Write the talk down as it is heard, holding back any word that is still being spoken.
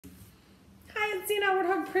it's Tina,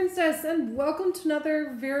 Warthog Princess, and welcome to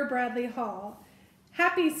another Vera Bradley haul.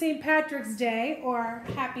 Happy St. Patrick's Day, or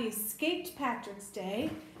Happy Skate Patrick's Day.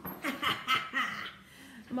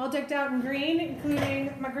 I'm all decked out in green,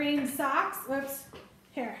 including my green socks. Whoops,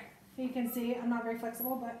 here, you can see I'm not very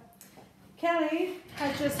flexible, but Kelly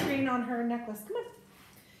has just green on her necklace. Come on.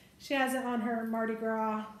 She has it on her Mardi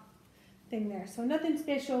Gras thing there, so nothing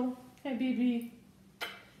special. Hey, BB.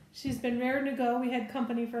 She's been raring to go. We had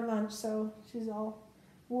company for lunch, so she's all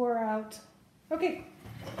wore out. Okay.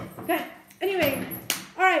 Anyway,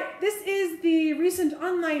 all right. This is the recent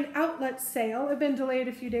online outlet sale. I've been delayed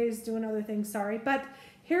a few days doing other things, sorry. But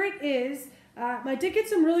here it is. I did get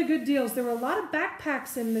some really good deals. There were a lot of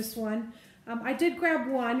backpacks in this one. I did grab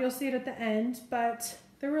one. You'll see it at the end. But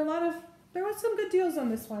there were some good deals on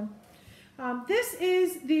this one. This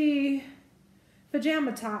is the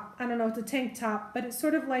pajama top. I don't know, it's a tank top, but it's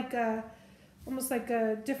sort of like almost like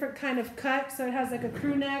a different kind of cut. So it has like a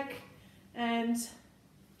crew neck, and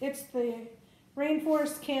it's the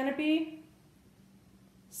Rainforest Canopy.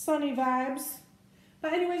 Sunny vibes.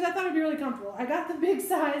 But anyways, I thought it'd be really comfortable. I got the big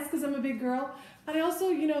size because I'm a big girl. And I also,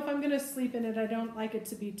 you know, if I'm gonna sleep in it, I don't like it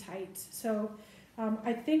to be tight. So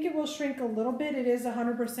I think it will shrink a little bit. It is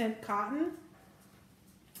 100% cotton,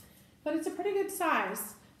 but it's a pretty good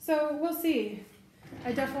size. So we'll see.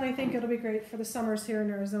 I definitely think it'll be great for the summers here in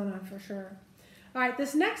Arizona for sure. All right,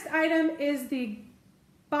 this next item is the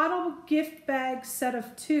bottle gift bag set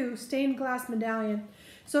of 2 stained glass medallion.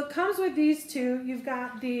 So it comes with these 2. You've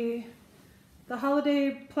got the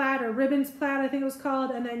holiday plaid or ribbons plaid, I think it was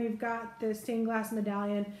called, and then you've got the stained glass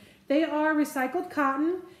medallion. They are recycled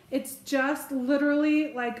cotton. It's just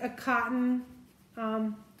literally like a cotton,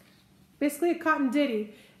 basically a cotton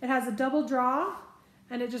ditty. It has a double draw,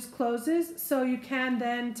 and it just closes, so you can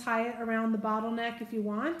then tie it around the bottleneck if you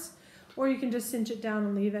want, or you can just cinch it down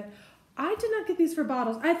and leave it. I did not get these for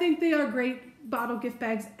bottles. I think they are great bottle gift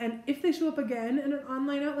bags, and if they show up again in an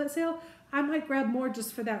online outlet sale, I might grab more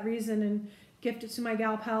just for that reason and gift it to my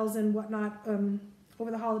gal pals and whatnot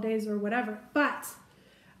over the holidays or whatever. But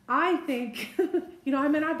I think, you know, I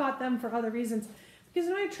mean, I bought them for other reasons, because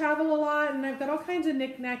when I travel a lot and I've got all kinds of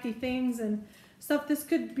knick-knacky things and stuff. This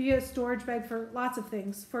could be a storage bag for lots of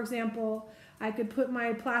things. For example, I could put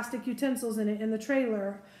my plastic utensils in it in the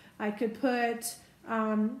trailer. I could put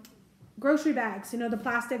grocery bags, you know, the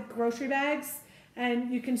plastic grocery bags,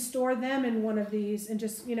 and you can store them in one of these and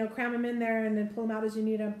just, you know, cram them in there and then pull them out as you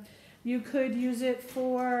need them. You could use it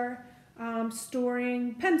for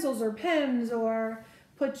storing pencils or pens, or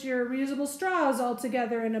put your reusable straws all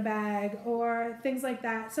together in a bag, or things like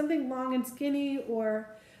that. Something long and skinny, or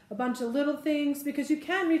a bunch of little things, because you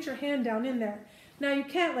can reach your hand down in there. Now you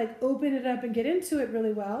can't like open it up and get into it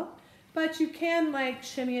really well, but you can like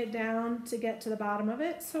shimmy it down to get to the bottom of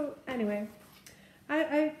it. So anyway,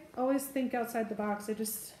 I always think outside the box. It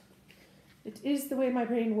is the way my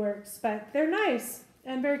brain works, but they're nice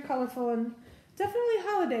and very colorful and definitely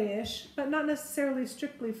holiday-ish, but not necessarily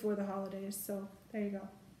strictly for the holidays. So there you go.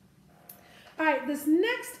 All right, this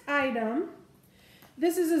next item,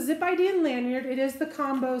 this is a zip ID and lanyard. It is the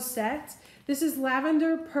combo set. This is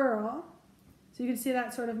lavender pearl. So you can see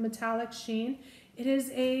that sort of metallic sheen. It is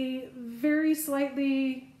a very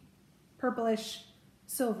slightly purplish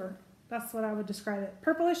silver. That's what I would describe it.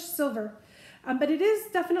 Purplish silver. But it is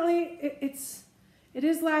definitely, it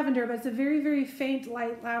is lavender, but it's a very, very faint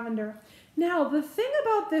light lavender. Now, the thing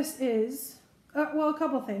about this is, well, a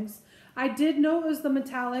couple things. I did know it was the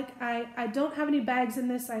metallic. I don't have any bags in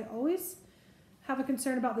this. I always have a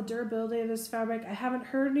concern about the durability of this fabric. I haven't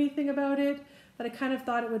heard anything about it, but I kind of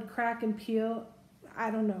thought it would crack and peel. I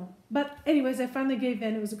don't know. But anyways, I finally gave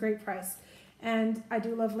in. It was a great price. And I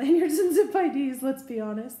do love lanyards and zip IDs, let's be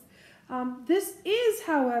honest. This is,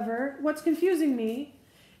 however, what's confusing me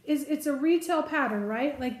is it's a retail pattern,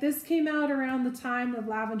 right? Like this came out around the time of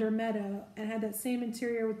Lavender Meadow and had that same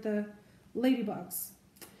interior with the ladybugs.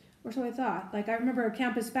 Or so I thought. Like I remember a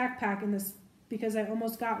campus backpack in this because I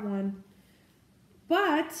almost got one.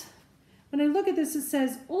 But when I look at this, it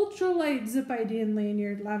says Ultralight zip ID and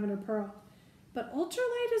lanyard lavender pearl. But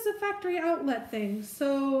Ultralight is a factory outlet thing,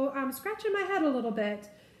 so I'm scratching my head a little bit.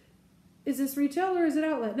 Is this retail or is it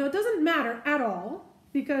outlet? No, it doesn't matter at all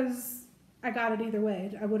because I got it either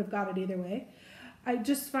way. I would have got it either way. I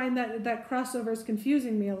just find that crossover is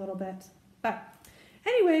confusing me a little bit. But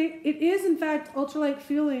anyway, it is in fact ultralight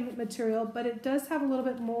feeling material, but it does have a little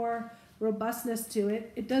bit more robustness to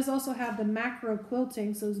it. It does also have the macro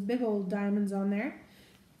quilting, so those big old diamonds on there.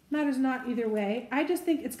 Matters not either way. I just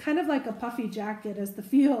think it's kind of like a puffy jacket as the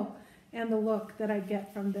feel and the look that I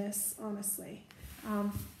get from this, honestly.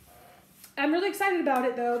 I'm really excited about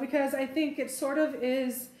it though, because I think it sort of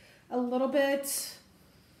is a little bit,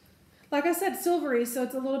 like I said, silvery, so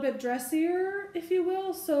it's a little bit dressier, if you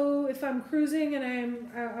will. So if I'm cruising and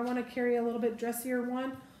I want to carry a little bit dressier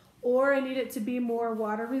one, or I need it to be more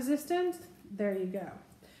water resistant, there you go.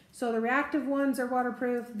 So the reactive ones are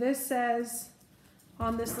waterproof. This says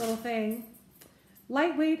on this little thing,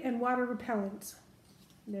 lightweight and water repellent.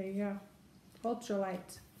 There you go,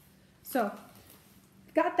 ultralight. So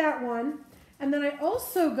got that one. And then I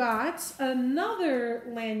also got another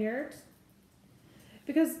lanyard,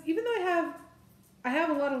 because even though I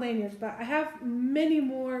have a lot of lanyards, but I have many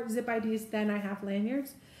more zip IDs than I have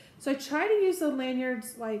lanyards. So I try to use the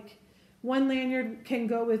lanyards, like one lanyard can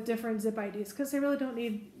go with different zip IDs, because they really don't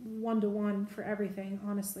need one-to-one for everything,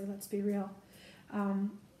 honestly, let's be real.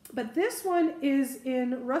 But this one is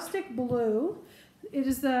in Rustic Blue. It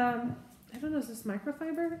is the, I don't know, is this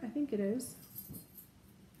microfiber? I think it is.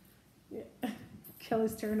 Yeah.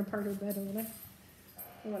 Kelly's tearing apart her bed over there.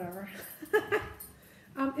 Whatever.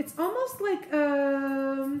 It's almost like,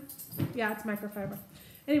 yeah, it's microfiber.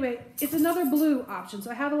 Anyway, it's another blue option.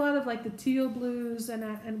 So I have a lot of like the teal blues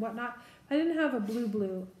and whatnot. I didn't have a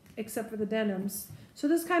blue except for the denims. So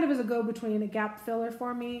this kind of is a go-between, a gap filler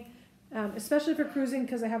for me, especially for cruising,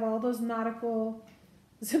 because I have all those nautical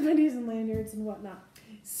zip IDs and lanyards and whatnot.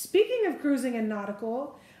 Speaking of cruising and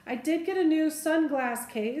nautical, I did get a new sunglass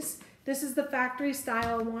case. This is the factory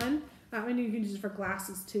style one. I mean, you can use it for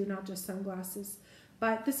glasses too, not just sunglasses.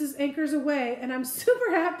 But this is Anchors Aweigh, and I'm super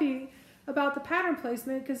happy about the pattern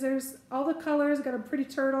placement, because there's all the colors. I got a pretty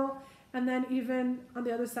turtle, and then even on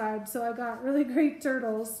the other side. So I got really great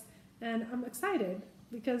turtles, and I'm excited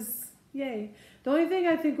because yay. The only thing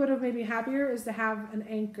I think would have made me happier is to have an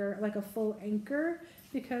anchor, like a full anchor,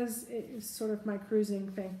 because it is sort of my cruising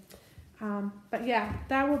thing. But yeah,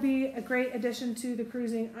 that will be a great addition to the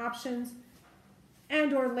cruising options,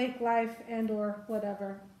 and or lake life, and or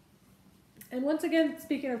whatever. And once again,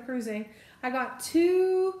 speaking of cruising, I got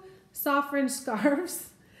 2 soft fringe scarves.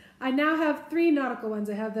 I now have 3 nautical ones.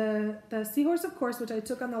 I have the Seahorse, of course, which I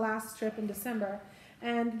took on the last trip in December.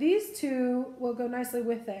 And these 2 will go nicely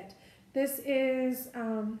with it. This is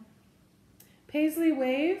Paisley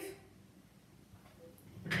Wave.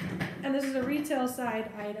 And this is a retail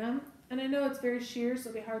side item. And I know it's very sheer, so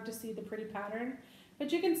it'll be hard to see the pretty pattern.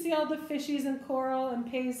 But you can see all the fishies and coral and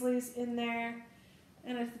paisleys in there.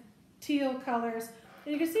 And it's teal colors.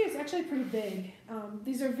 And you can see it's actually pretty big.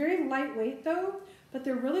 These are very lightweight though, but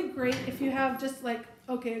they're really great if you have just like,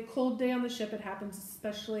 okay, a cold day on the ship. It happens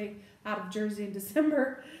especially out of Jersey in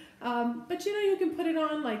December. But you know, you can put it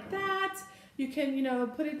on like that. You can, you know,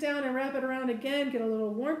 put it down and wrap it around again, get a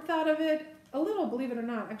little warmth out of it. A little, believe it or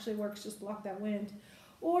not, actually works, just block that wind.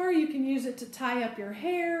 Or you can use it to tie up your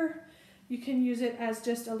hair. You can use it as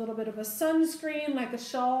just a little bit of a sunscreen, like a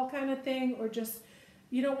shawl kind of thing, or just,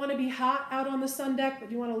 you don't want to be hot out on the sun deck,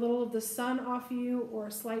 but you want a little of the sun off you or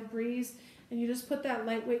a slight breeze, and you just put that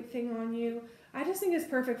lightweight thing on you. I just think it's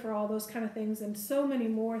perfect for all those kind of things and so many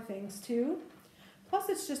more things too. Plus,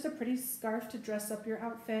 it's just a pretty scarf to dress up your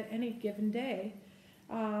outfit any given day.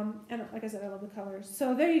 And like I said, I love the colors.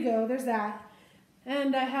 So there you go, there's that.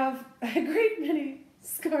 And I have a great many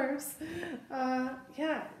scarves.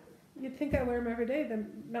 Yeah, you'd think I wear them every day, the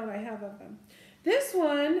amount I have of them. This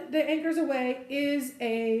one, the Anchors Aweigh, is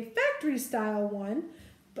a factory style one,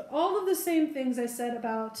 but all of the same things I said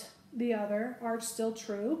about the other are still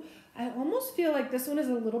true. I almost feel like this one is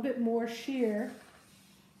a little bit more sheer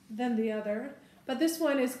than the other, but this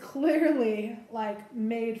one is clearly like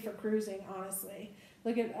made for cruising, honestly.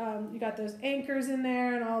 Look at, you got those anchors in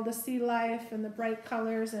there and all the sea life and the bright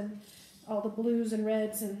colors and all the blues and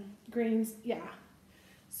reds and greens, yeah.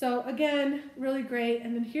 So again, really great.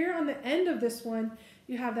 And then here on the end of this one,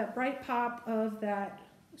 you have that bright pop of that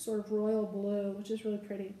sort of royal blue, which is really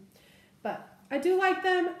pretty. But I do like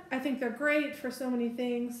them. I think they're great for so many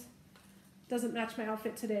things. Doesn't match my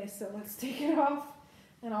outfit today, so let's take it off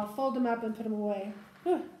and I'll fold them up and put them away.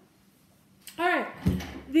 Whew. All right,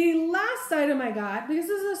 the last item I got, because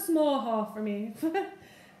this is a small haul for me,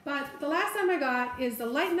 but the last item I got is the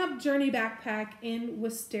Lighten Up Journey Backpack in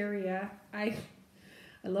Wisteria. I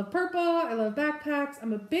love purple, I love backpacks,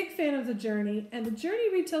 I'm a big fan of the Journey, and the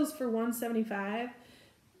Journey retails for $175,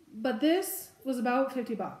 but this was about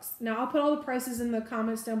 $50. Now I'll put all the prices in the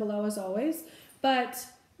comments down below as always, but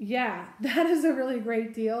yeah, that is a really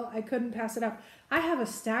great deal. I couldn't pass it up. I have a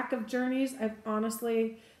stack of Journeys. I've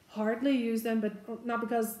honestly hardly used them, but not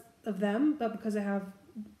because of them, but because I have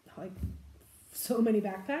like so many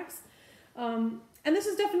backpacks. And this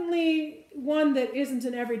is definitely one that isn't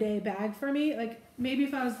an everyday bag for me. Like maybe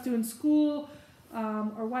if I was doing school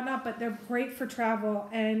or whatnot, but they're great for travel,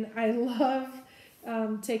 and I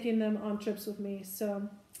love taking them on trips with me, so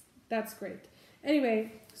that's great.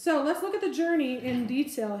 Anyway, so let's look at the journey in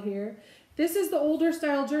detail here. This is the older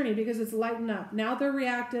style journey because it's Lighten up. Now they're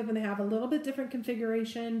reactive and they have a little bit different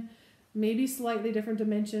configuration, maybe slightly different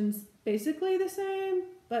dimensions, basically the same,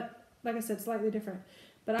 but like I said, slightly different.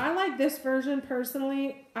 But I like this version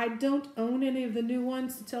personally. I don't own any of the new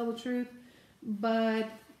ones, to tell the truth, but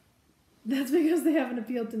that's because they haven't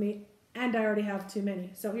appealed to me, and I already have too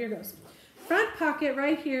many. So here goes. Front pocket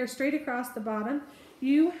right here, straight across the bottom.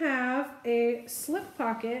 You have a slip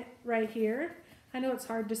pocket right here. I know it's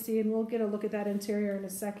hard to see, and we'll get a look at that interior in a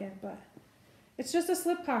second, but it's just a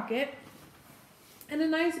slip pocket and a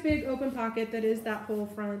nice big open pocket that is that whole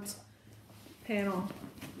front panel.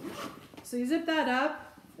 So you zip that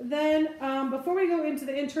up. Then before we go into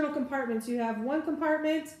the internal compartments, you have one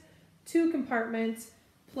compartment, two compartments,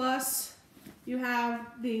 plus you have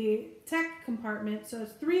the tech compartment. So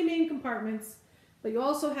it's three main compartments, but you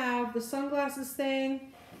also have the sunglasses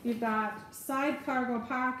thing. You've got side cargo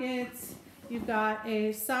pockets. You've got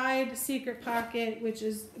a side secret pocket, which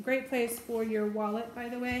is a great place for your wallet, by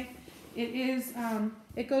the way. It is,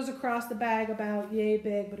 it goes across the bag about yay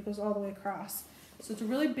big, but it goes all the way across. So it's a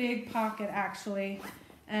really big pocket, actually,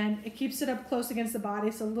 and it keeps it up close against the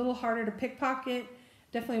body, so a little harder to pickpocket.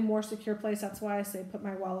 Definitely a more secure place. That's why I say put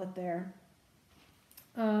my wallet there.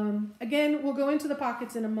 Again, we'll go into the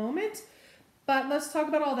pockets in a moment, but let's talk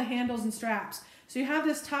about all the handles and straps. So you have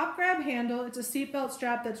this top grab handle. It's a seatbelt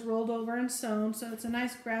strap that's rolled over and sewn, so it's a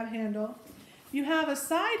nice grab handle. You have a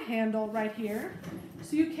side handle right here,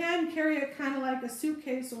 so you can carry it kind of like a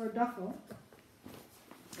suitcase or a duffel.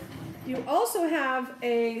 You also have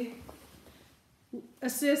a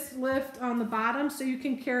assist lift on the bottom, so you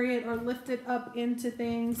can carry it or lift it up into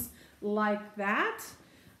things like that.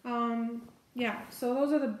 Yeah, so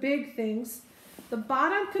those are the big things. The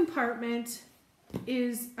bottom compartment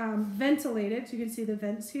is ventilated, so you can see the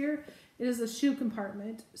vents here. It is a shoe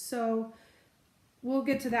compartment, so we'll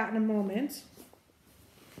get to that in a moment.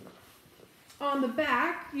 On the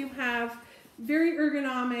back, you have very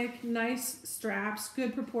ergonomic, nice straps,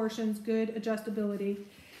 good proportions, good adjustability.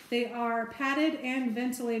 They are padded and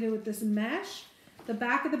ventilated with this mesh. The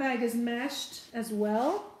back of the bag is meshed as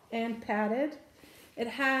well and padded. It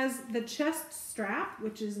has the chest strap,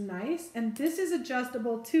 which is nice, and this is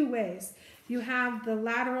adjustable two ways. You have the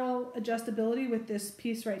lateral adjustability with this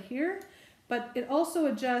piece right here, but it also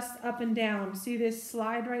adjusts up and down. See this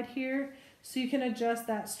slide right here? So you can adjust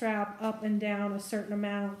that strap up and down a certain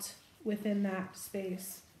amount within that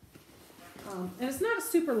space. And it's not a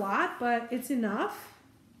super lot, but it's enough.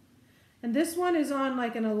 And this one is on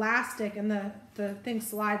like an elastic, and the thing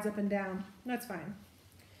slides up and down. That's fine.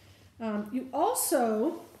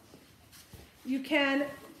 You can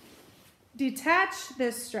detach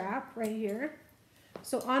this strap right here.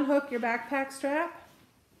 So unhook your backpack strap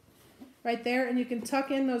right there, and you can tuck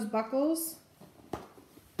in those buckles.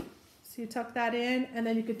 So you tuck that in, and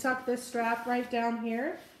then you can tuck this strap right down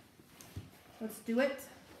here. Let's do it.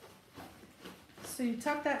 So you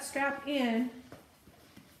tuck that strap in,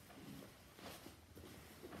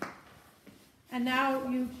 and now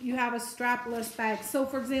you have a strapless bag. So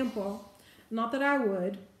for example, not that I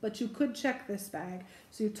would, but you could check this bag.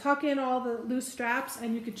 So you tuck in all the loose straps,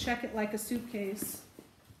 and you could check it like a suitcase.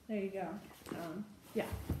 There you go. Yeah.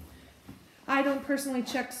 I don't personally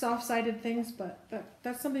check soft-sided things, but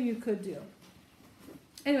that's something you could do.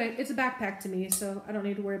 Anyway, it's a backpack to me, so I don't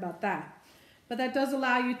need to worry about that. But that does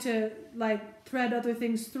allow you to like thread other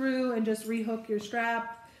things through and just rehook your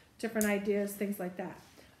strap, different ideas, things like that.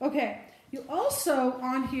 Okay, you also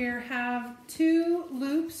on here have two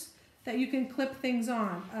loops that you can clip things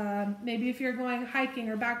on. Maybe if you're going hiking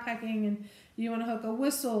or backpacking and you want to hook a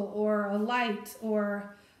whistle or a light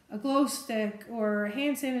or a glow stick or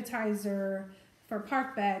hand sanitizer for a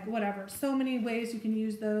park bag, whatever. So many ways you can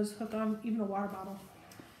use those, hook on even a water bottle.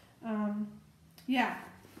 Yeah,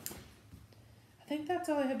 I think that's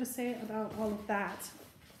all I have to say about all of that.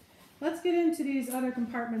 Let's get into these other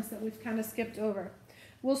compartments that we've kind of skipped over.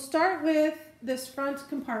 We'll start with this front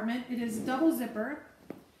compartment. It is double zipper,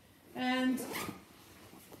 and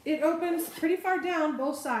it opens pretty far down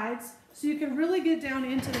both sides, so you can really get down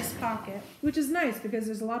into this pocket, which is nice because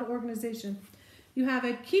there's a lot of organization. You have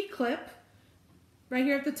a key clip right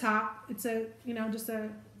here at the top. It's a, just a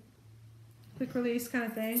quick release kind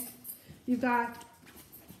of thing. You've got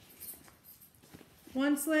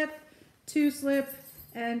one slip, two slip,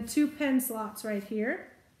 and two pen slots right here.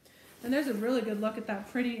 And there's a really good look at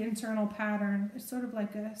that pretty internal pattern. It's sort of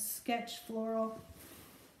like a sketch floral.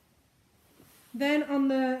 Then on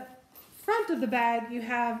the front of the bag, you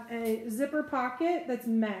have a zipper pocket that's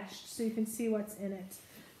meshed so you can see what's in it.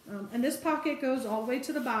 And this pocket goes all the way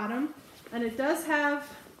to the bottom, and it does have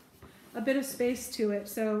a bit of space to it.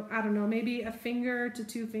 So I don't know, maybe a finger to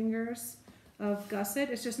 2 fingers of gusset.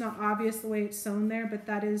 It's just not obvious the way it's sewn there, but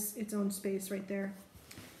that is its own space right there.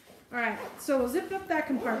 All right, so we'll zip up that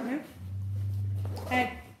compartment.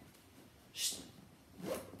 Hey, shh.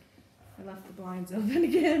 I left the blinds open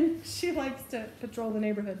again. She likes to patrol the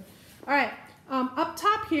neighborhood. All right, up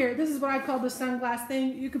top here, this is what I call the sunglass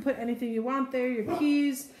thing. You can put anything you want there, your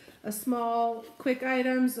keys, a small quick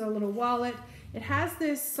items, a little wallet. It has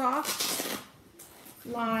this soft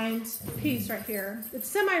lined piece right here. It's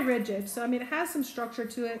semi-rigid, so I mean it has some structure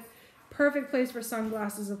to it. Perfect place for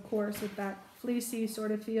sunglasses, of course, with that fleecy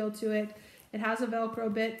sort of feel to it. It has a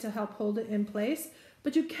Velcro bit to help hold it in place,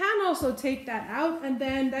 but you can also take that out, and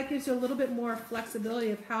then that gives you a little bit more flexibility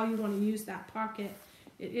of how you want to use that pocket.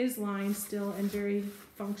 It is lined still and very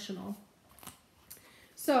functional.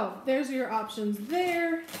 So there's your options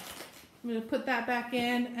there. I'm going to put that back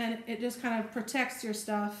in, and it just kind of protects your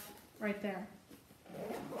stuff right there.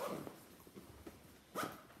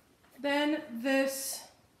 Then this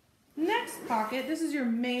next pocket, this is your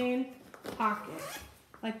main pocket,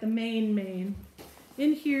 like the main.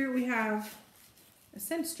 In here we have a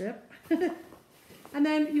scent strip, and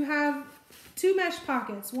then you have 2 mesh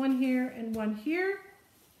pockets, one here and one here.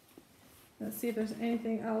 Let's see if there's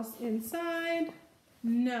anything else inside.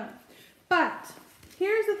 No. But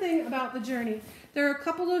here's the thing about the Journey. There are a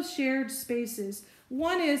couple of shared spaces.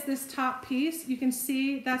 One is this top piece. You can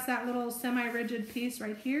see that's that little semi-rigid piece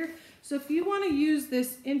right here. So if you want to use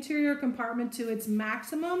this interior compartment to its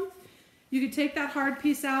maximum, you could take that hard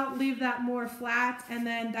piece out, leave that more flat, and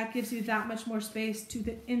then that gives you that much more space to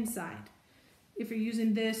the inside. If you're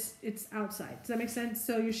using this, it's outside. Does that make sense?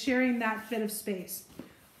 So you're sharing that bit of space.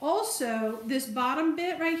 Also, this bottom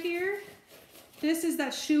bit right here, this is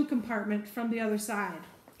that shoe compartment from the other side.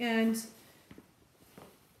 And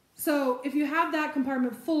so if you have that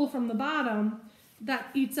compartment full from the bottom, that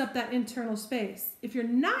eats up that internal space. If you're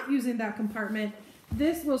not using that compartment,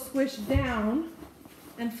 this will squish down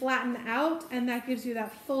and flatten out, and that gives you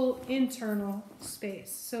that full internal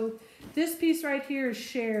space. So this piece right here is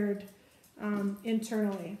shared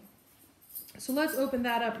internally. So let's open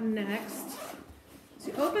that up next. So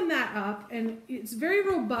you open that up, and it's very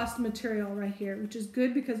robust material right here, which is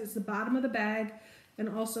good because it's the bottom of the bag, and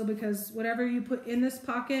also because whatever you put in this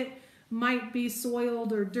pocket might be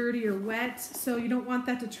soiled or dirty or wet, so you don't want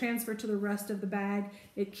that to transfer to the rest of the bag.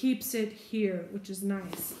 It keeps it here, which is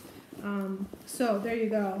nice. So there you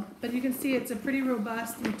go. But you can see it's a pretty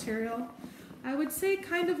robust material. I would say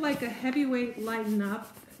kind of like a heavyweight Lighten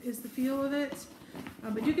up is the feel of it.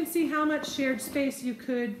 But you can see how much shared space you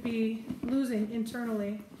could be losing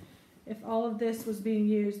internally if all of this was being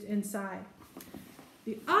used inside.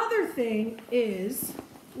 The other thing is,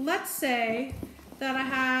 let's say that I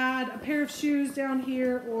had a pair of shoes down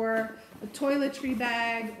here, or a toiletry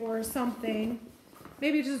bag or something,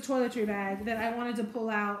 maybe just a toiletry bag that I wanted to pull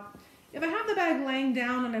out. If I have the bag laying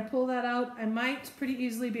down and I pull that out, I might pretty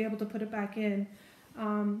easily be able to put it back in.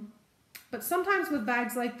 But sometimes with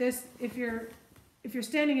bags like this, if you're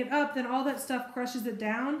standing it up, then all that stuff crushes it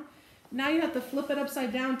down. Now you have to flip it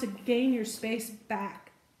upside down to gain your space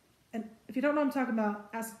back. And if you don't know what I'm talking about,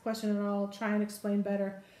 ask a question and I'll try and explain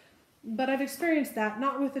better. But I've experienced that,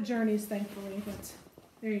 not with the Journeys, thankfully, but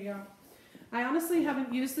there you go. I honestly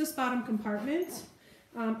haven't used this bottom compartment.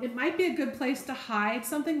 It might be a good place to hide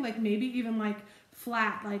something, like maybe even like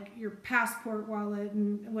flat, like your passport wallet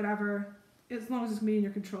and whatever, as long as it's me in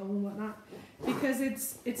your control and whatnot, because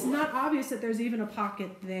it's not obvious that there's even a pocket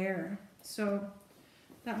there. So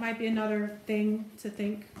that might be another thing to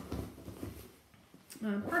think,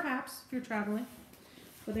 perhaps if you're traveling.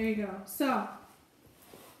 But there you go. So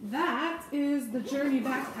that is the Journey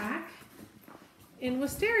backpack in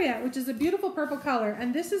Wisteria, which is a beautiful purple color.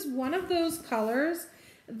 And this is one of those colors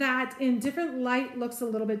that in different light looks a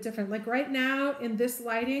little bit different. Like right now in this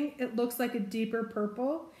lighting, it looks like a deeper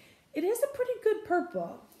purple. It is a pretty good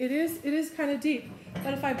purple. It is kind of deep.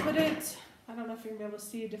 But if I put it, I don't know if you're gonna be able to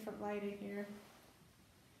see a different lighting here.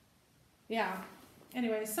 Yeah.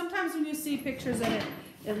 Anyway, sometimes when you see pictures of it,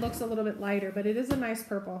 it looks a little bit lighter, but it is a nice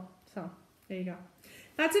purple. So there you go.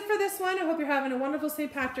 That's it for this one. I hope you're having a wonderful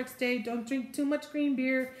St. Patrick's Day. Don't drink too much green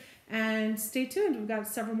beer, and stay tuned. We've got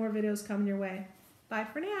several more videos coming your way. Bye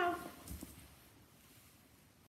for now.